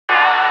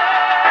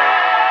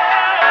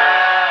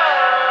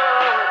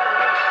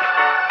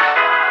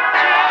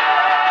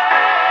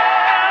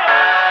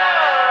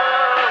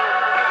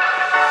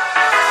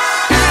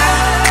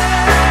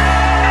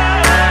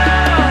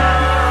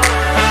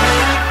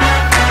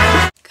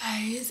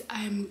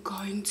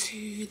going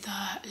to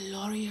the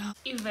Loreal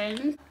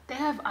event. They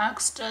have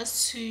asked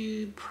us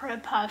to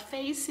prep our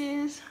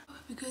faces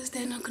because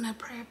they're not gonna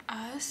prep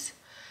us.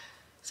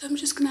 So I'm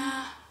just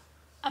gonna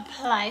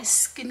apply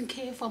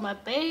skincare for my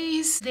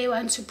base. They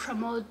want to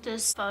promote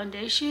this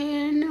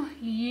foundation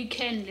you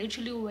can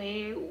literally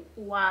wear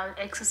while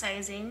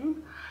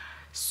exercising.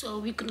 So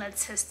we're gonna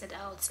test it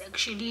out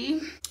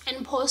actually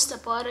and post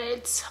about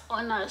it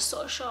on our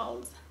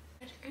socials.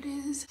 It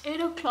is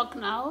 8 o'clock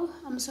now.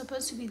 I'm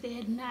supposed to be there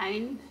at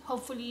 9.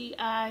 Hopefully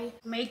I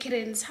make it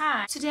in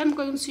time. Today I'm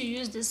going to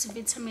use this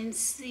vitamin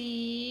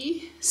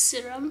C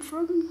serum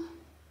from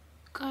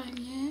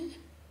Kanye.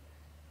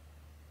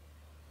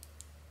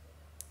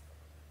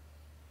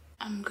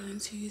 I'm going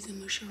to use a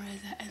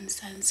moisturizer and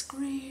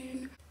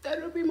sunscreen.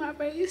 That will be my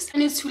base. I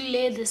need to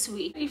lay this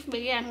week. If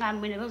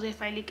I'm going to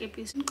if I like a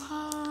piece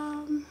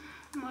calm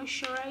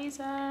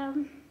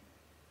moisturizer.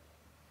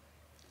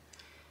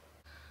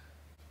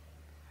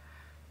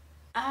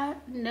 I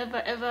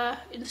never ever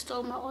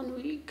install my own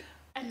wig,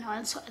 and I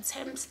want to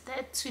attempt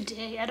that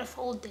today. Out of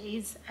all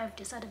days, I've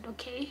decided,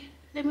 okay,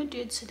 let me do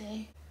it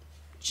today.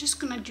 Just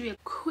gonna do a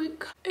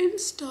quick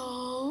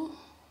install.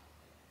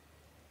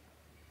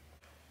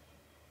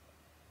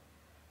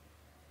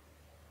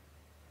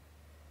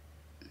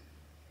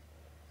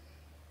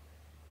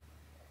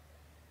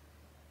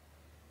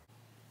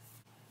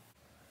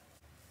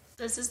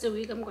 This is the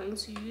wig I'm going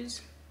to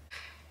use.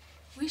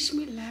 Wish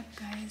me luck,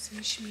 guys.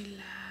 Wish me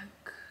luck.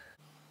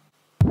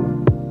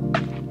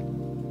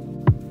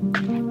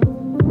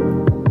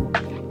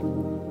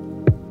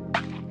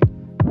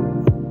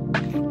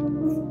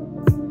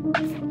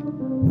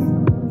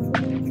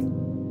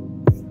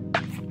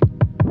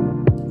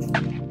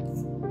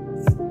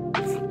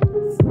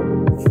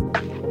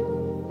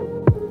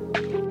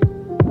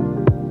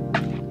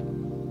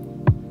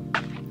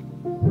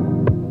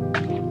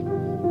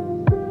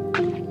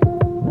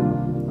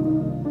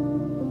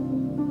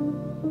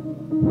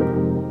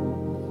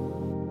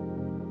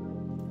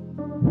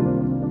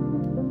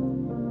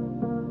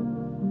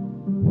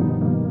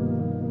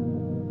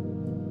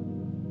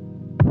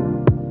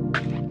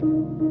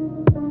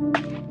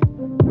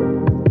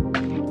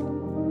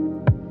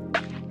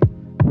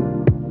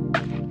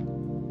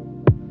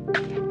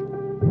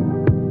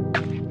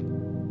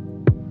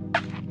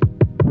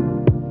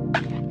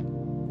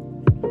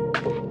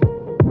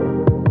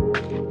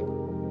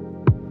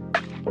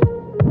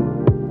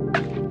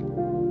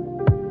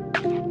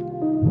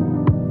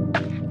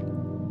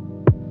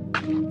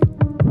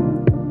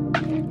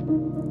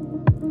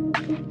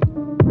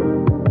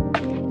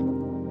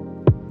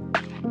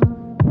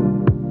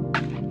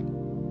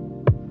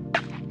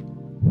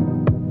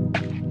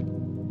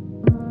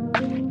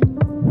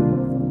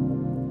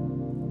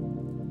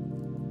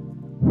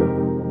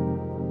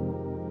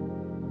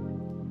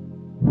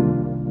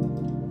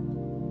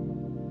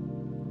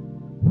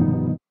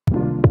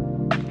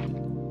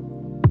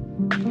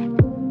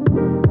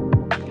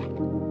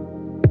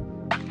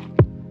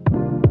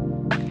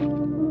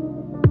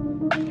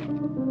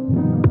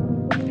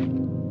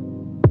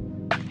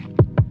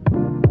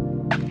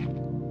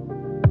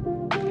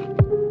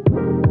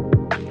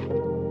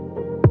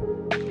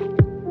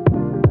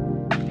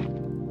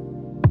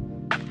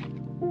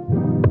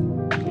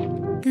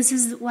 This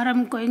is what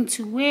I'm going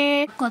to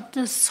wear. Got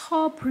this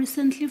top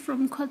recently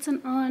from Cotton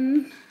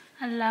On.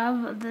 I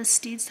love this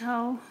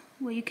detail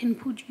where you can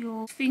put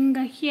your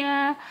finger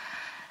here.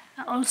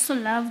 I also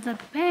love the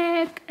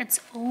back. It's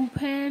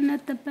open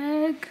at the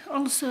back.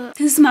 Also,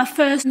 this is my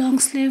first long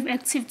sleeve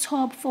active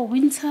top for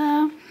winter.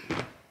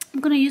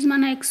 I'm gonna use my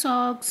Nike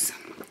socks.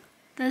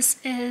 This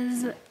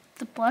is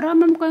the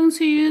bottom I'm going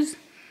to use.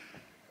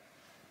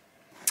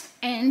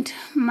 And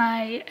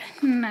my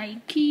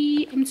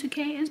Nike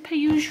M2K as per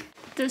usual.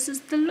 This is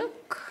the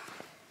look.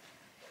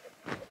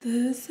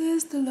 This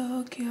is the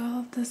look,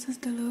 y'all. This is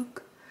the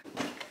look.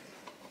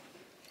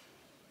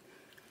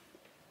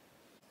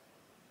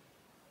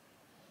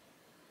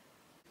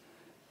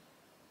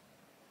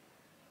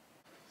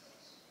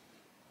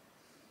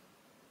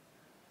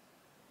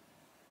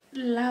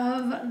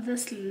 Love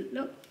this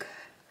look.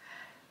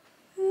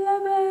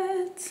 Love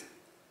it.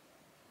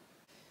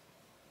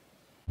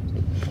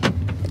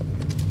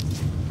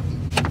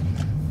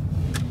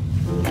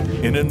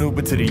 In an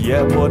Uber to the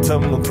airport,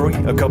 terminal 3.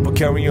 A couple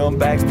carry-on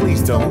bags,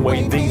 please don't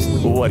wait these.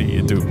 What do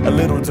you do? A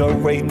little dough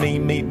rate, meet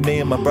me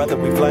and my brother.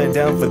 We flying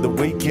down for the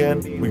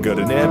weekend. We got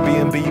an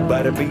Airbnb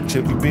by the beach.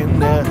 Have you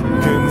been there?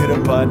 Come hit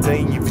a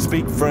party if you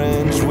speak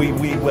French.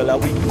 Well, are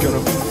we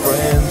gonna be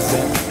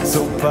friends?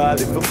 So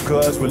party for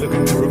cause we're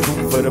looking to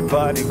recruit for the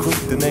party crew.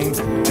 The name's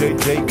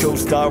JJ,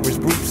 co-star is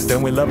Bruce.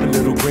 Then we love a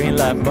little green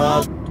like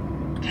Mars.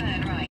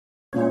 Turn right.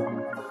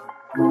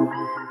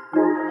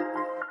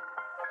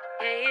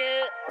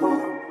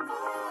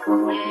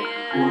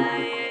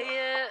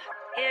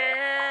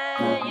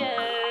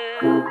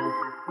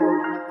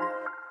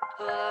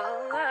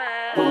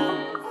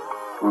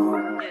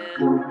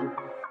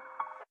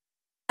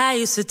 I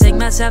used to take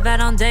myself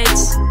out on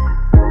dates,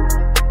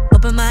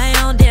 open my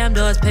own damn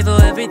doors, pay for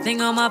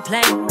everything on my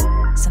plate.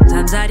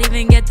 Sometimes I'd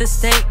even get the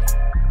steak,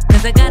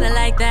 cause I got it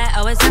like that.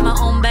 Always had my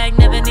own bag,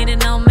 never needed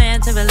no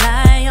man to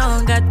rely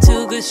on. Got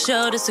 2 good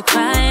shoulders to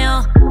cry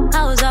on.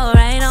 I was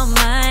alright on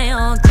my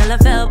own till I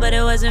fell, but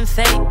it wasn't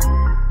fake.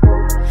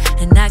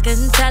 And I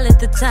couldn't tell at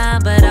the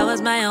time, but I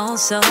was my own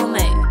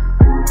soulmate.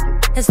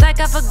 It's like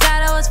I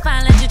forgot I was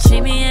fine, let you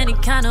treat me any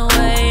kind of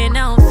way.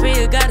 Now I'm free,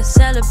 you gotta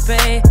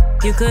celebrate.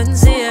 You couldn't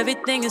see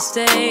everything and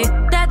stay.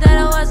 That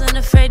I wasn't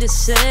afraid to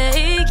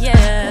say,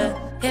 yeah.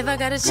 If I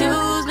gotta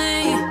choose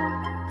me,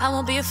 I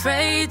won't be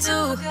afraid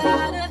to.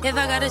 If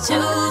I gotta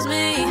choose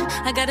me,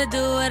 I gotta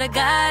do what I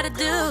gotta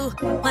do.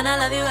 When I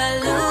love you, I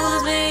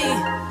lose me.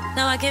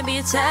 Now I can't be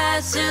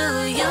attached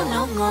to you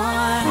no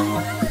more.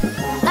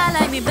 I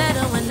like me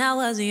better when I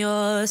wasn't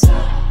yours.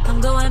 I'm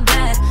going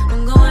back,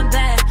 I'm going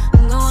back,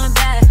 I'm going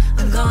back,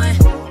 I'm going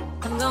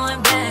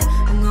back,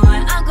 I'm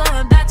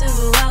going back to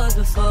who I was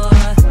before.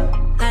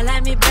 I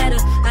like me better,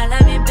 I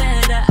like me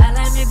better, I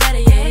like me better,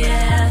 yeah,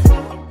 yeah.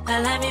 I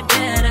like me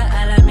better,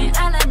 I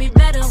like me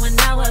better when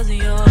I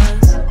wasn't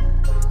yours.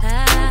 I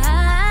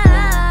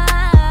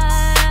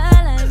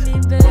like me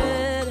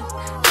better,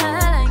 I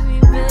like me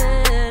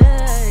better,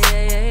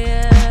 yeah, yeah,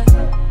 yeah.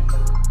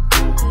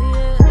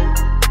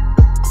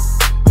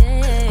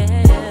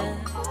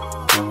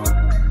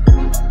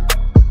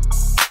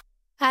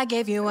 I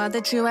gave you all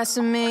that you asked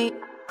of me.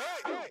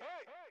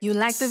 You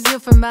like the view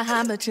from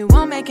behind, but you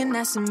won't make an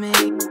ass of me.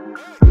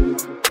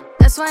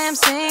 That's why I'm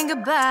saying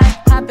goodbye.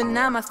 Hopping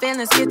out my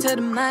feelings, get to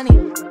the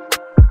money.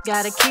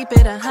 Gotta keep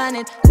it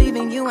 100.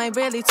 Leaving you ain't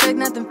really took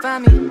nothing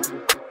from me.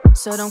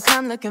 So don't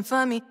come looking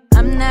for me.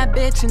 I'm that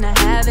bitch and I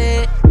have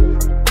it.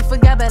 You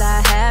forgot but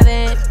I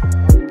haven't.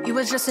 You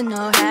was just a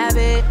no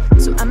habit.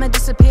 So I'ma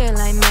disappear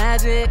like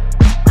magic.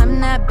 I'm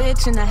that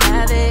bitch and I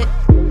have it.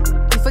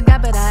 You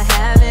forgot but I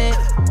haven't.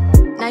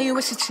 Now you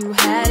wish that you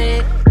had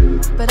it.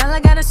 But all I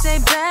gotta say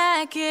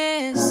back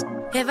is,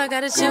 if I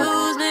gotta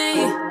choose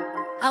me,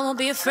 I won't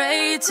be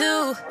afraid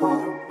to.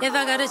 If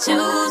I gotta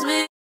choose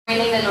me.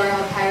 Joining the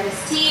Loreal Paris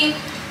team.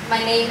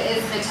 My name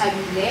is Xoxo.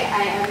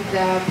 I am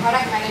the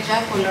product manager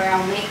for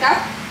Loreal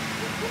Makeup.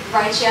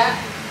 Right here,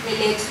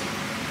 Leletu.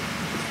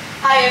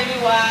 Hi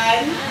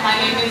everyone, my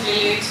name is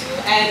Leletu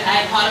and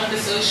I'm part of the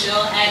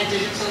social and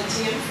digital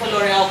team for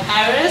Loreal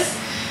Paris.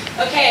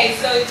 Okay,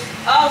 so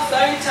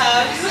sorry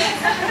Tabs.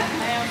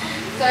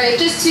 Sorry,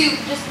 just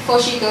before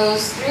she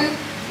goes through,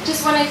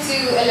 just wanted to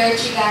alert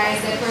you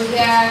guys that we're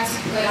here to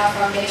put our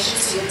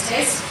foundations to the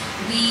test.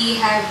 We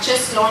have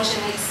just launched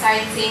an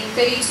exciting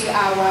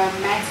 32-hour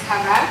matte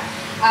cover.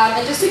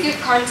 And just to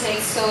give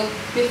context, so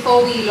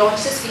before we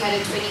launched this, we had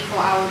a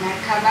 24-hour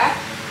matte cover.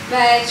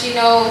 But you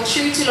know,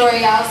 true to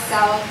L'Oreal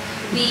self,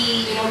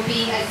 we,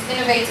 being as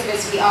innovative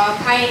as we are,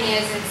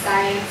 pioneers in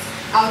science,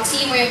 our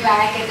team went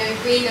back and they've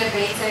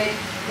reinnovated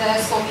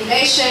this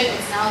formulation.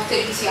 It's now a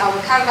 32-hour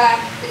cover.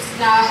 It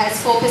now has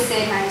 4%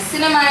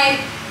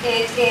 niacinamide.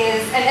 It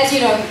is, and as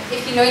you know,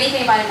 if you know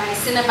anything about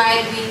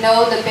niacinamide, we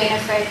know the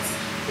benefits,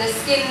 the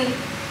skin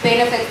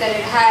benefits that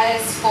it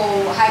has for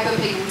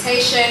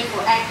hyperpigmentation,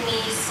 for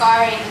acne,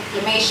 scarring,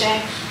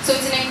 inflammation. So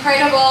it's an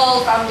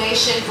incredible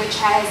foundation which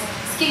has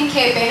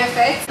skincare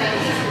benefits.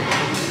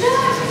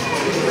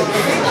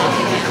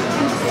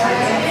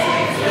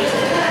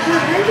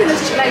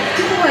 Like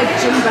people like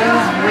gym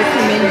buddies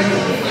recommend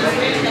me.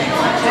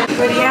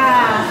 But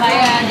yeah,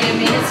 Via the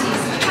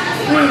amenities.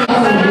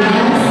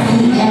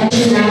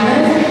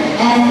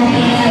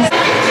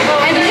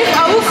 And if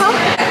I will come.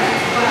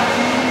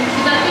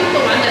 I think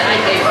the one that I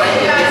gave right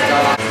here is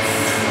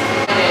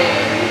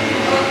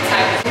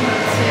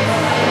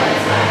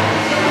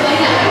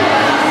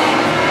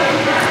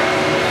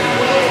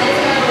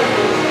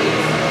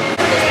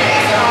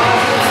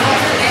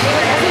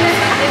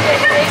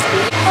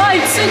Oh,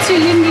 it's such a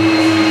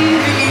Lindy.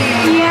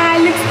 Yeah,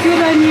 it looks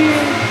good on you.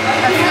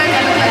 I feel like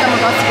I look like I'm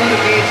about to go to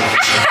bed.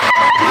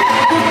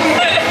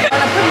 I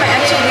put my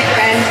actual wig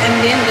band and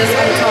then this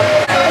on top.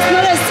 It's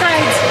not as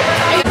tight.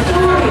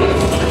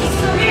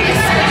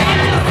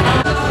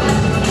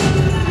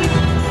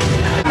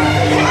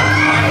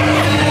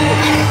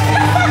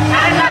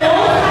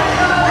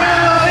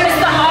 It's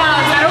the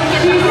arms. I don't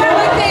get the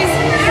arms.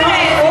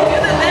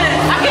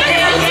 I can't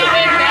even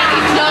wear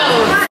baggy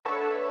clothes.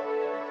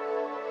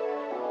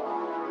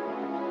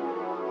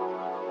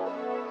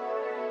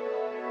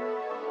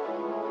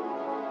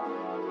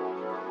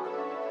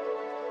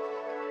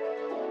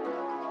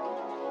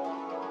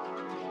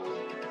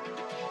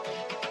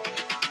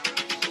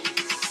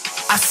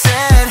 I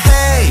said,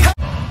 hey.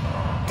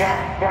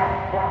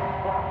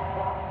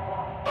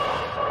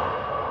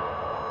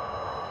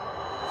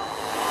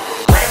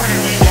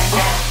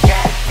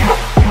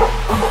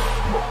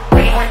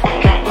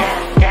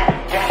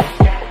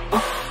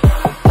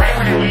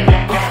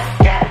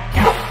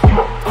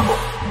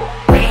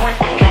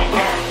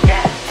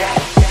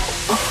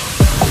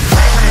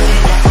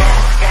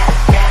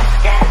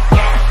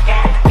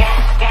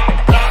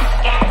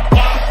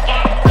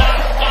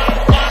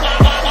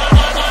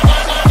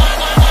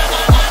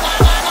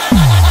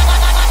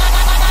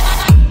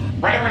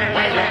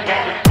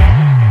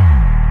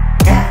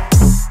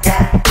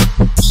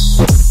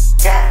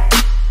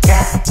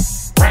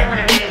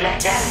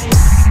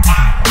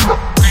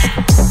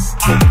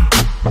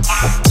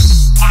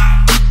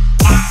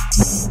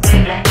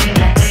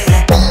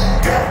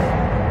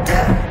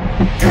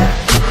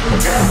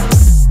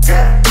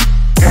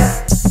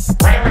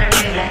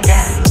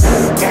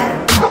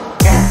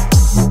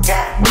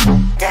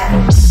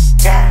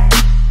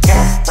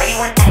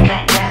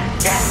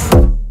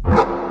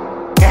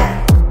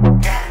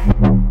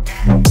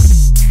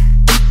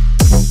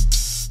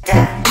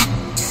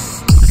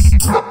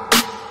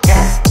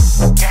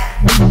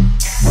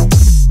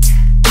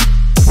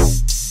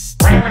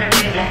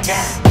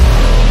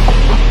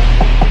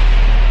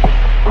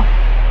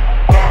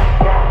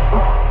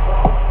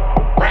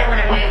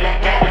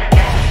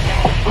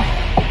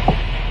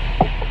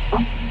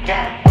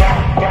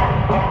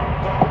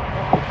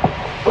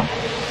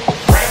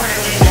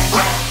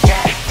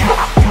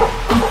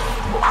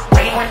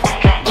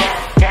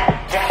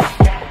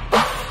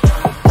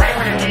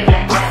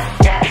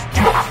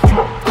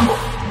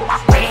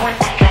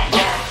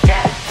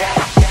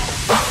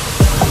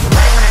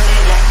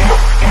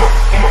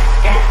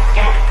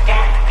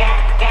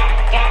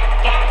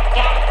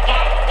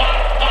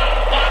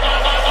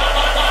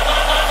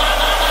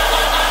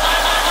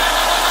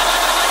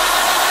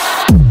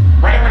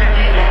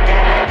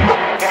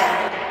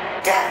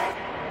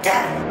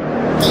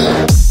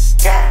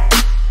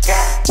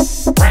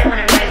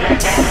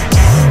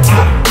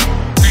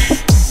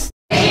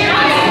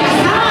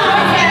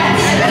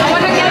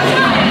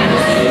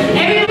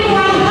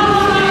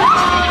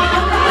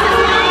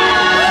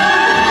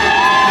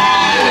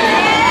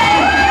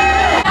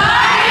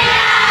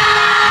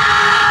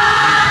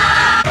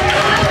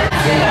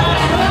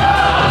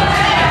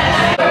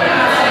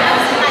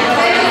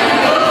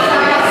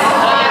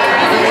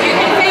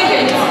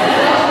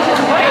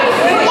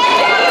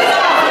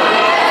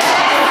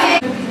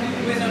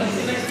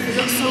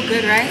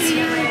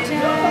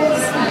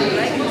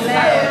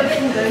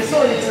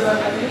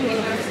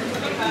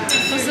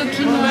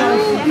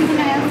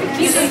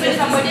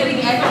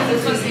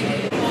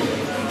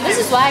 This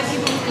is why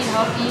people who eat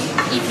healthy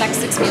eat like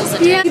 6 meals a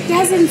day. Yeah, it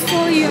doesn't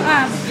fill you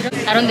up.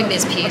 I don't think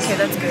there's peas. Okay,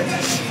 that's good.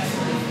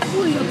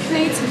 Oh, your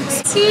plate looks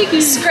sticky.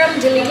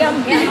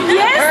 Scrumdiddly-yum.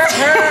 Yes.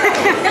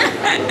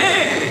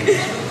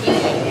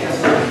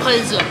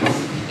 Coleslaw.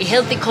 A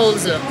healthy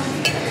coleslaw.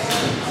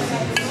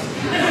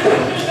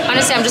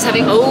 Honestly, I'm just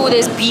having, oh,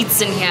 there's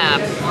beets in here.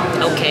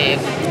 Okay.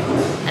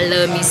 I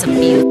love me some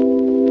beets.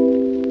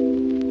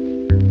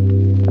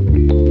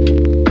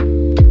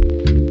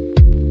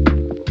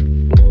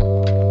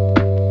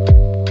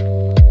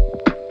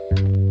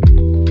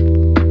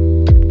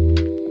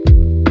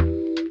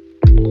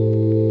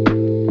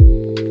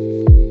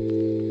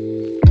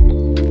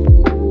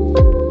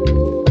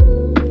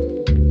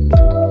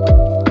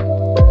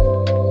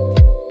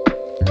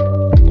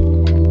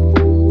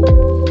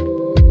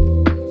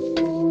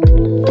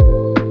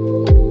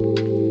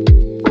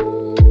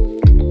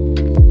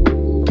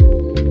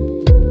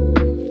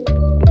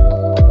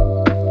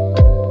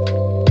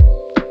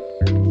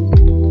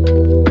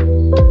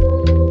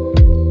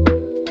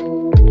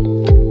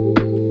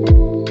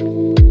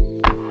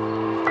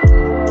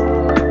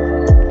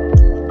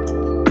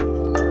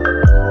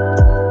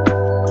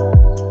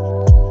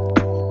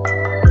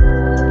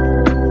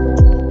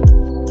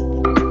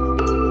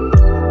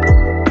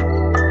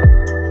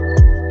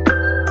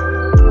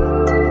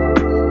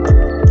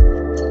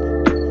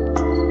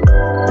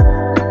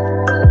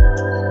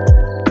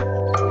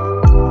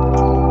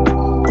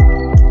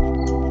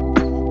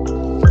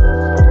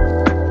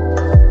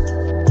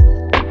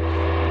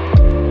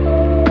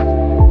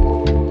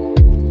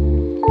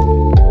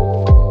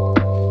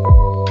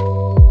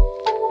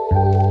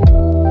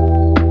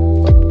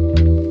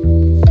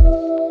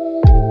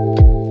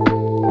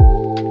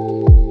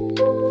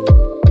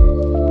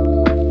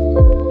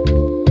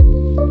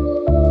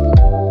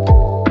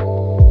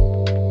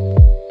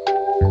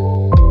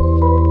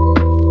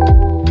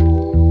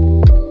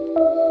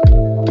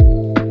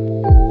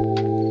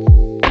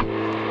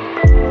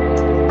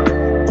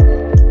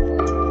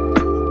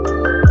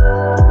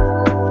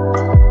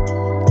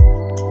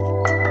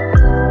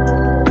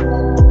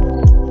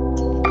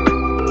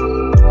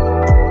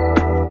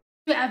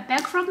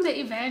 From the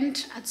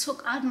event, I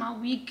took out my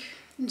week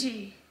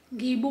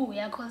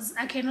because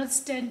I cannot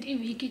stand a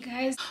week,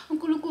 guys.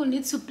 Unkulunkulu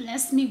needs to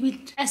bless me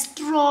with a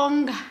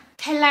strong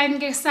hairline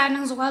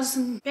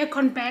back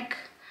on back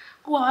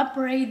or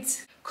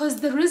braids.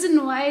 Because the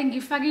reason why I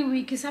give a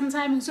week is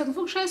sometimes I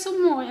try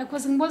some more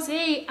because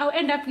hey, I'll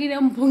end up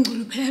getting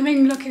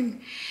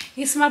looking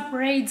it's my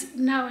braids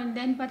now and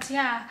then, but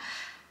yeah,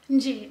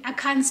 I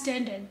can't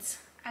stand it.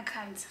 I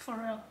can't, for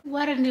real.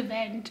 What an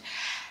event.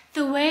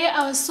 The way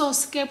I was so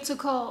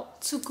skeptical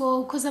to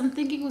go because I'm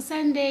thinking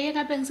Sunday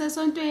I'm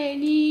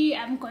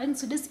going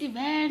to this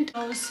event.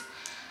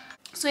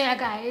 So yeah,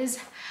 guys,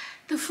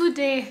 the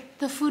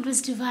food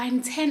was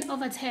divine. 10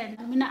 over 10.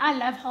 I mean, I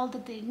love all the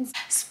things.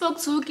 Spoke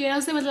to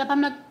girls.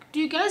 I'm like, do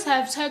you guys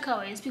have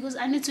takeaways? Because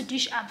I need to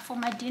dish up for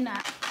my dinner.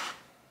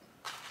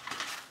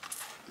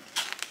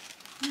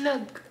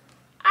 Look,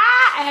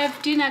 I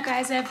have dinner,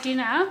 guys. I have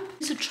dinner. I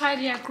need to try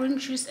their green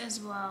juice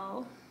as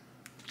well.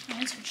 I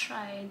need to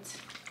try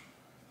it.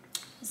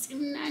 It's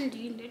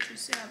imnandi, let you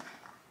see.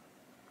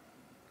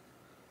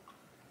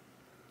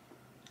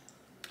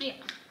 Yeah,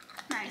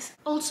 nice.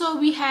 Also,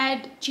 we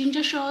had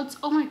ginger shots.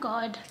 Oh my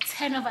god,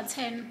 10 over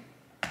 10.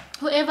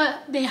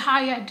 Whoever they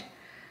hired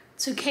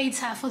to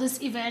cater for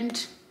this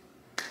event.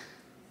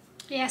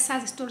 Yes,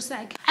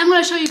 I'm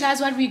gonna show you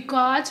guys what we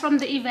got from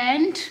the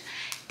event.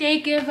 They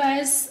gave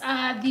us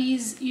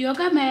these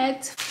yoga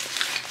mats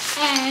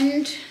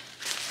and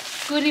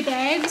goodie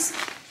bags.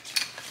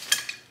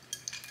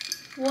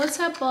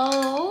 Water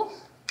bowl.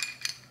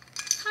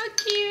 How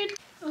cute.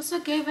 Also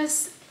gave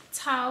us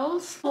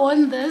towels.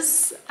 Won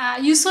this.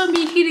 You saw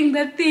me hitting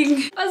that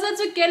thing. Also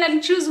to get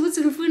and choose what's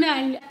in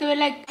funan. They were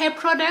like hair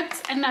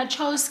products and I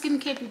chose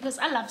skincare because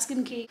I love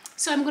skincare.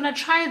 So I'm gonna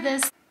try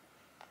this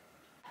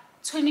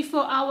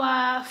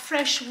 24-hour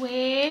fresh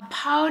wear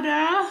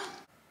powder,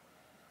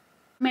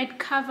 matte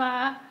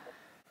cover,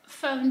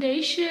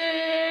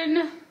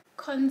 foundation,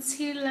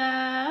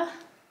 concealer.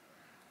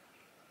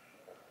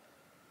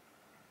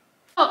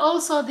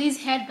 Also these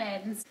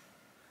headbands.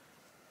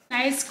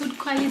 Nice, good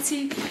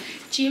quality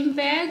gym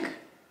bag.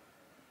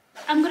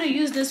 I'm gonna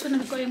use this when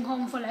I'm going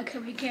home for like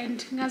a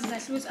weekend. I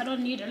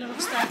don't need a lot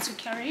of stuff to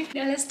carry.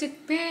 The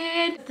elastic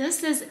bed.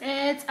 This is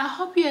it. I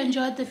hope you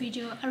enjoyed the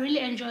video. I really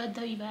enjoyed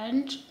the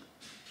event.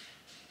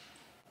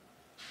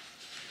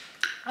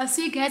 I'll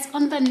see you guys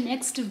on the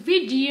next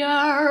video.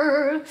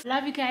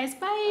 Love you guys.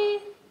 Bye.